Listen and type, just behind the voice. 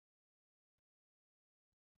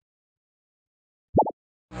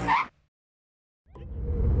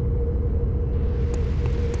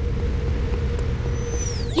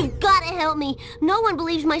help me. No one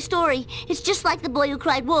believes my story. It's just like The Boy Who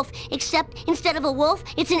Cried Wolf, except instead of a wolf,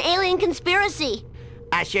 it's an alien conspiracy.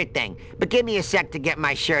 Sure thing. But give me a sec to get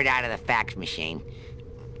my shirt out of the fax machine.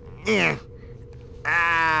 Ugh.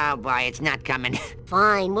 Oh, boy, it's not coming.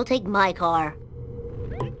 Fine, we'll take my car.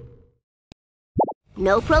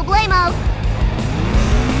 No problemo.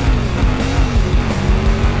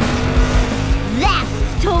 That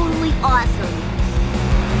was totally awesome.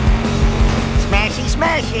 Smashy,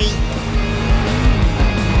 smashy.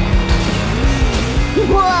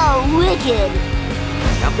 Whoa, wicked.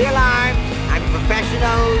 Don't be alarmed. I'm a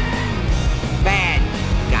professional bad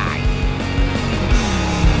guy.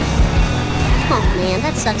 Oh man,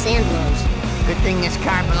 that sucks and blows. Good thing this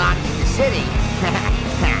car belongs to the city.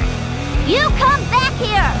 You come back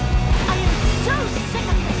here! I am so sick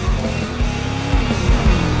of it.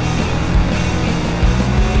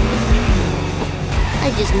 I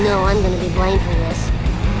just know I'm gonna be blamed for this.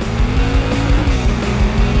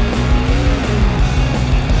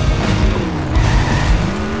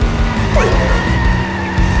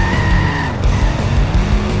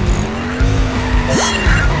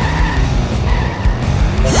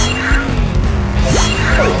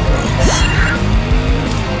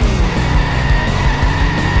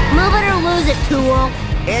 Move it or lose it, tool.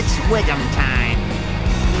 It's Wiggum time.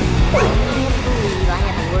 I can't believe I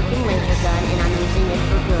have a working laser gun and I'm using it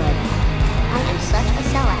for good. I am such a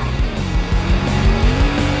sellout.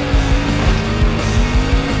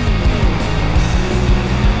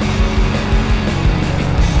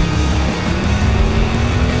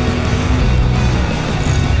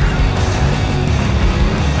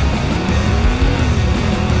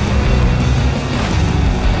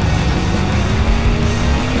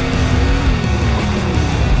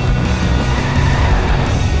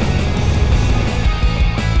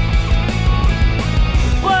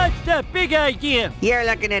 Big idea. You're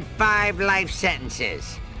looking at 5 life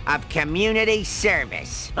sentences of community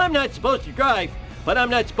service. I'm not supposed to drive, but I'm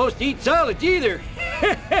not supposed to eat solids either.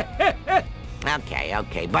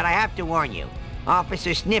 Okay, but I have to warn you.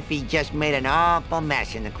 Officer Sniffy just made an awful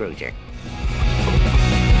mess in the cruiser.